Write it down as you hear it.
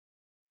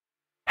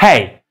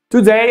Hey,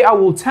 today I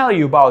will tell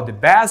you about the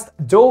best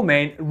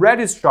domain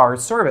registrar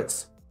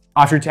service.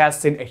 After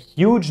testing a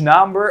huge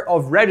number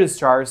of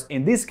registrars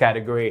in this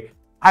category,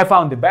 I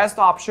found the best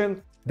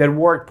option that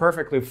worked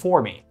perfectly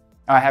for me.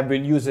 I have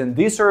been using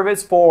this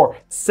service for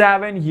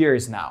 7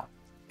 years now.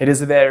 It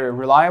is a very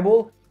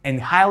reliable and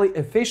highly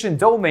efficient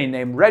domain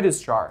name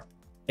registrar.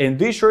 In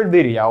this short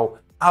video,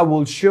 I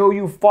will show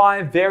you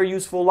 5 very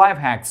useful life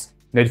hacks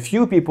that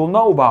few people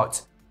know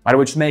about, but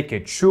which make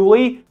it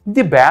truly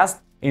the best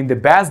in the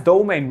best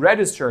domain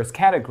registrars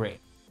category.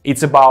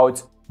 It's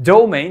about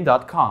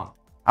domain.com.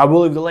 I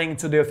will leave the link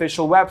to the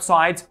official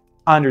website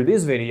under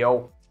this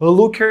video.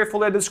 Look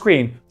carefully at the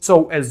screen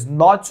so as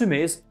not to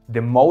miss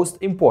the most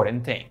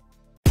important thing.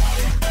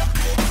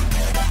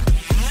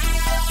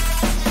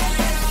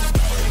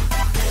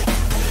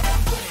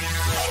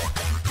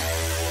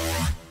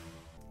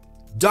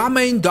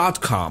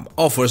 Domain.com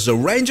offers a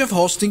range of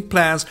hosting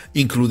plans,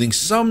 including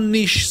some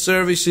niche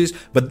services,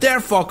 but their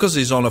focus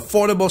is on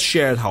affordable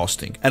shared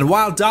hosting. And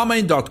while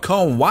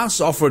Domain.com once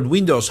offered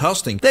Windows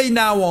hosting, they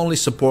now only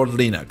support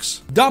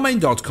Linux.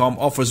 Domain.com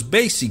offers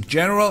basic,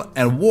 general,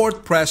 and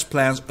WordPress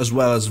plans as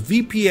well as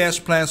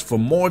VPS plans for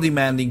more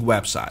demanding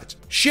websites.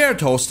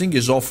 Shared hosting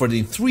is offered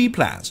in 3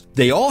 plans.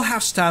 They all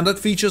have standard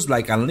features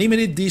like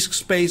unlimited disk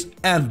space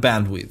and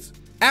bandwidth.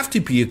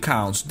 FTP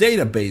accounts,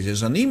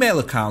 databases, and email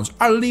accounts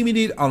are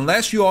limited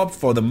unless you opt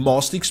for the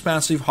most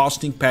expensive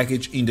hosting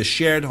package in the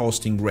shared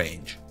hosting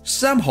range.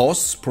 Some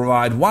hosts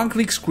provide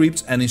one-click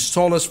scripts and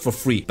installers for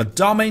free, but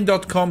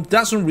Domain.com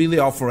doesn't really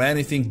offer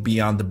anything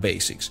beyond the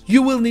basics.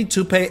 You will need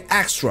to pay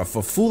extra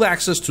for full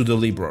access to the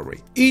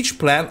library. Each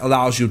plan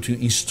allows you to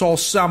install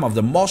some of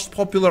the most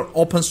popular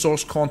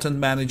open-source content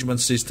management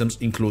systems,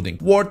 including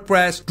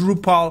WordPress,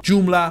 Drupal,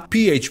 Joomla,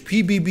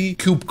 PHPBB,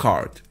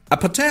 KubeCard. A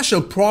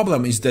potential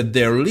problem is that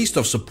their list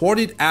of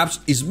supported apps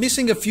is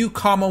missing a few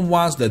common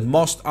ones that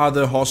most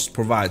other hosts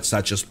provide,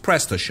 such as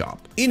PrestaShop.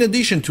 In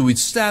addition to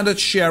its standard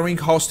sharing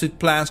hosted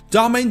plans,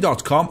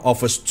 Domain.com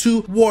offers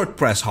 2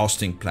 WordPress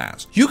hosting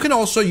plans. You can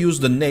also use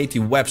the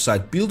native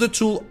website builder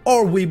tool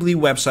or Weebly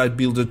website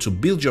builder to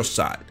build your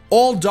site.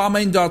 All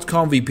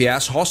Domain.com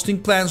VPS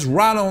hosting plans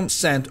run on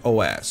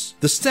CentOS.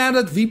 The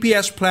standard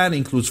VPS plan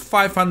includes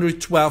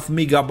 512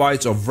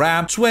 MB of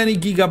RAM, 20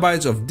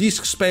 GB of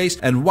disk space,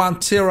 and 1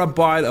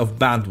 TB of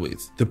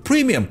bandwidth. The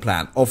premium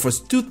plan offers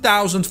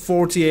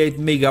 2048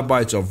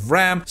 MB of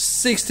RAM,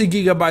 60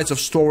 GB of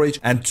storage,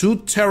 and 2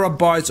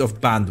 TB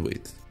of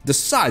bandwidth. The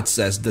site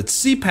says that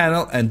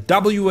cPanel and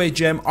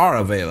WHM are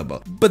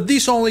available, but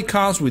this only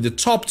comes with the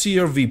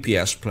top-tier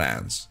VPS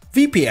plans.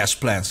 VPS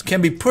plans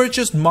can be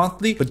purchased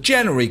monthly, but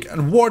generic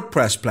and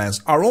WordPress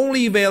plans are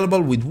only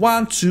available with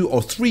 1, 2, or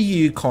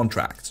 3-year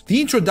contracts.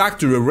 The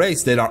introductory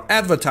rates that are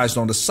advertised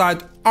on the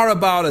site are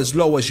about as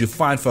low as you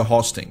find for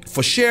hosting.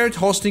 For shared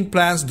hosting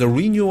plans, the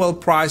renewal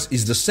price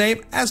is the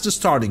same as the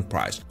starting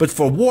price, but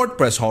for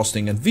WordPress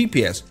hosting and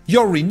VPS,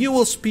 your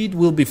renewal speed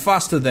will be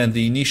faster than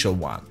the initial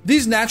one.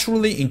 This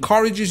naturally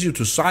encourages you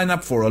to sign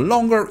up for a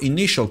longer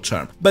initial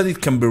term, but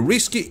it can be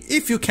risky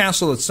if you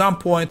cancel at some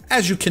point,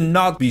 as you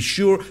cannot be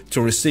sure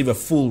to receive a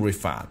full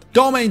refund.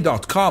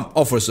 Domain.com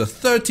offers a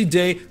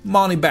 30-day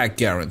money-back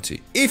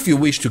guarantee. If you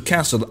wish to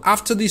cancel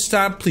after this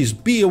time, please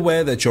be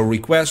aware that your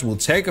request will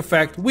take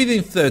effect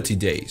within 30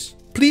 days.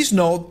 Please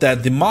note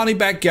that the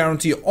money-back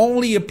guarantee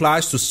only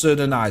applies to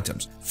certain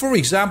items. For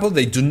example,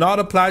 they do not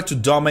apply to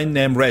domain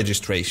name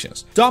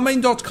registrations.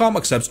 Domain.com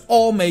accepts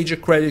all major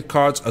credit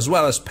cards as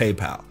well as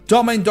PayPal.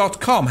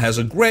 Domain.com has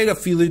a great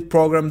affiliate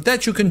program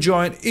that you can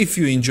join if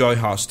you enjoy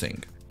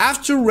hosting.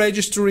 After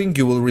registering,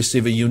 you will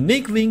receive a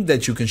unique link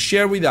that you can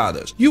share with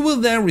others. You will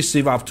then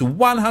receive up to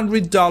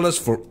 $100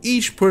 for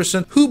each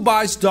person who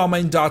buys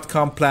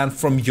Domain.com plan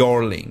from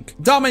your link.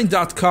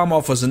 Domain.com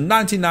offers a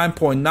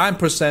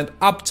 99.9%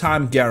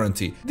 uptime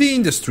guarantee, the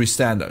industry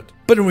standard.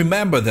 But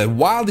remember that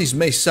while this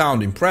may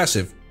sound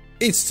impressive,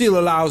 it still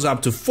allows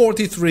up to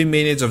 43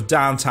 minutes of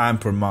downtime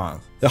per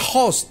month. The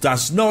host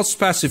does not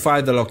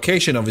specify the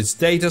location of its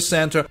data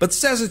center, but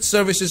says its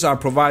services are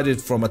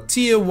provided from a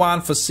Tier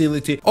 1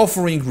 facility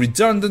offering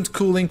redundant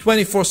cooling,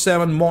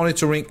 24/7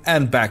 monitoring,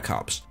 and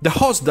backups. The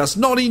host does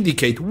not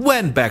indicate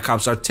when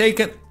backups are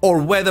taken or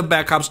whether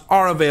backups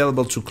are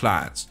available to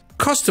clients.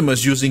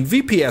 Customers using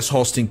VPS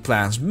hosting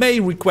plans may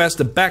request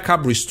a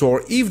backup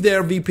restore if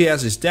their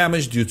VPS is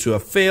damaged due to a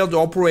failed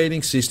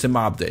operating system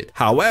update.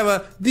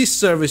 However, this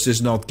service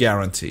is not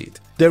guaranteed.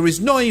 There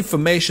is no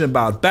information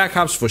about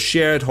backups for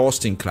shared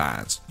hosting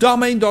clients.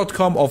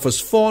 Domain.com offers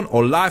phone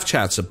or live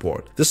chat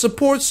support. The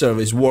support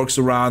service works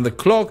around the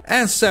clock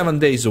and 7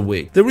 days a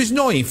week. There is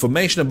no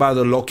information about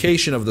the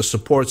location of the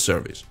support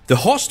service. The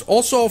host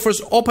also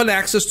offers open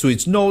access to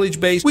its knowledge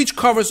base, which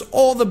covers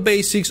all the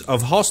basics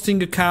of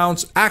hosting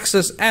accounts,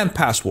 access, and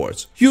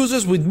passwords.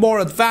 Users with more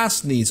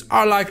advanced needs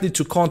are likely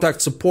to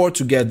contact support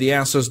to get the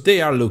answers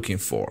they are looking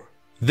for.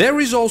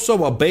 There is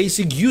also a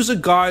basic user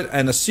guide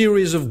and a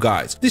series of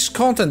guides. This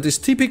content is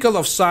typical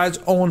of sites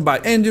owned by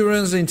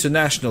Endurance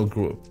International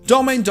Group.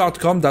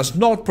 Domain.com does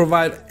not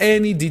provide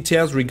any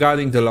details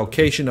regarding the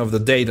location of the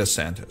data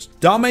centers.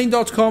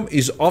 Domain.com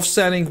is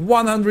offsetting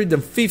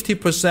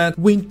 150%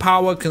 wind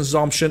power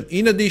consumption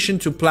in addition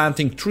to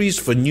planting trees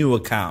for new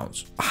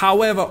accounts.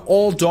 However,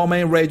 all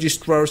domain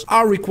registrars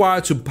are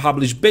required to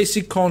publish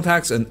basic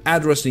contacts and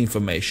address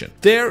information.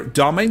 There,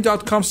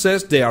 Domain.com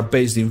says they are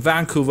based in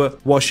Vancouver,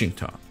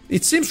 Washington.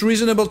 It seems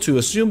reasonable to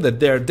assume that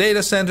their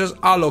data centers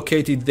are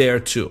located there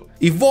too.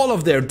 If all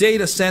of their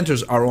data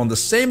centers are on the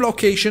same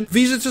location,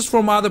 visitors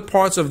from other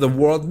parts of the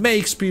world may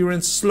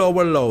experience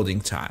slower loading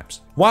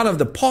times. One of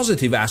the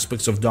positive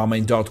aspects of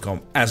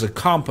Domain.com as a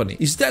company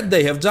is that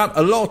they have done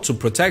a lot to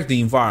protect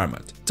the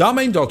environment.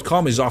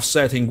 Domain.com is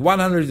offsetting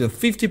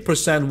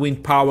 150%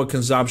 wind power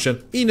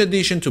consumption in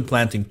addition to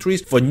planting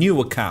trees for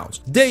new accounts.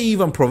 They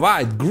even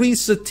provide green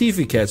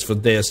certificates for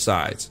their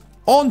sites.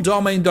 On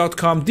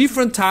Domain.com,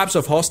 different types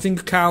of hosting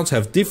accounts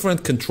have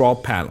different control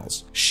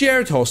panels.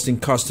 Shared hosting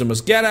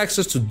customers get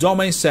access to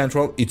Domain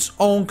Central, its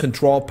own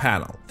control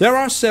panel. There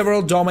are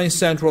several Domain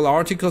Central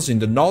articles in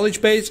the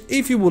knowledge base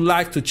if you would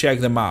like to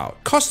check them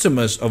out.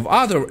 Customers of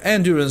other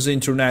Endurance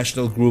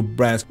International Group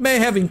brands may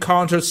have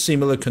encountered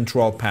similar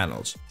control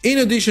panels. In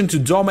addition to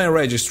domain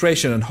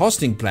registration and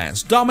hosting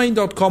plans,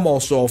 Domain.com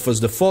also offers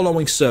the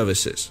following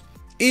services.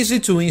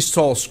 Easy to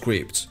install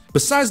scripts.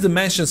 Besides the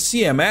mentioned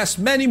CMS,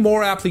 many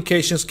more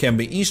applications can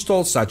be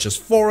installed such as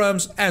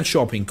forums and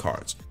shopping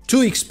carts.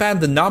 To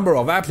expand the number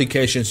of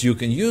applications you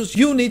can use,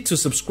 you need to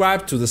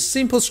subscribe to the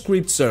simple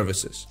script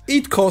services.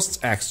 It costs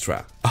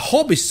extra. A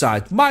hobby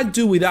site might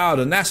do without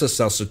an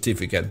SSL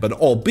certificate, but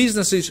all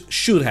businesses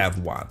should have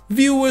one.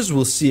 Viewers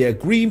will see a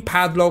green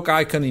padlock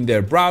icon in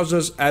their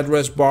browser's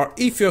address bar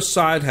if your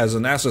site has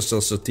an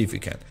SSL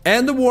certificate,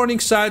 and a warning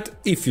site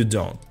if you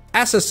don't.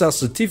 SSL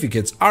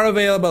certificates are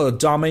available at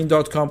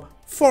Domain.com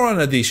for an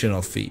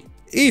additional fee.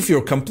 If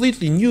you're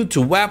completely new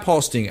to web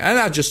hosting and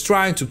are just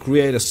trying to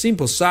create a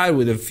simple site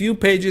with a few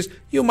pages,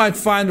 you might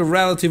find a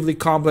relatively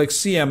complex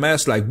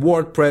CMS like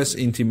WordPress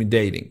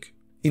intimidating.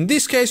 In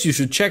this case, you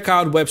should check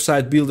out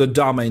website builder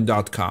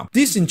Domain.com.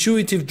 This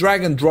intuitive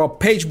drag-and-drop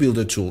page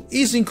builder tool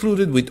is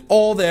included with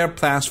all their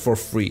plans for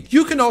free.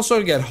 You can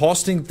also get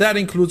hosting that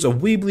includes a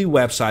Weebly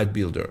website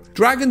builder.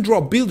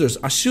 Drag-and-drop builders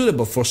are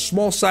suitable for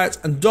small sites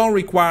and don't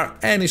require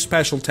any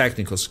special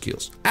technical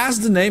skills. As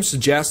the name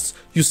suggests,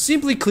 you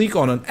simply click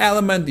on an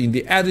element in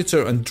the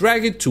editor and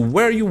drag it to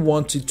where you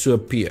want it to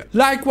appear.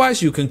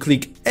 Likewise, you can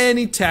click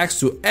any text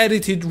to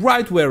edit it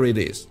right where it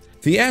is.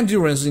 The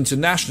Endurance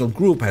International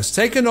Group has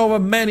taken over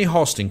many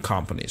hosting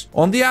companies.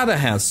 On the other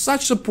hand,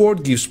 such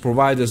support gives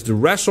providers the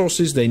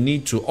resources they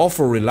need to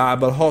offer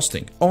reliable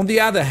hosting. On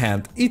the other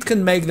hand, it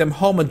can make them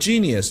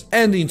homogeneous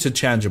and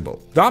interchangeable.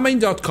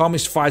 Domain.com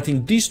is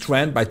fighting this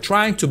trend by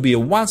trying to be a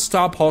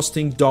one-stop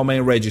hosting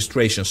domain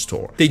registration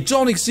store. They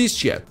don't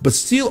exist yet, but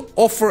still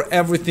offer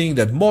everything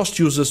that most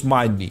users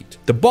might need.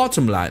 The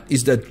bottom line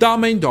is that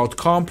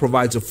Domain.com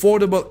provides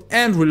affordable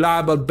and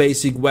reliable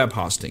basic web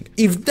hosting.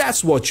 If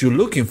that's what you're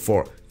looking for,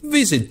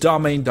 visit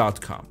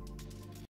Domain.com.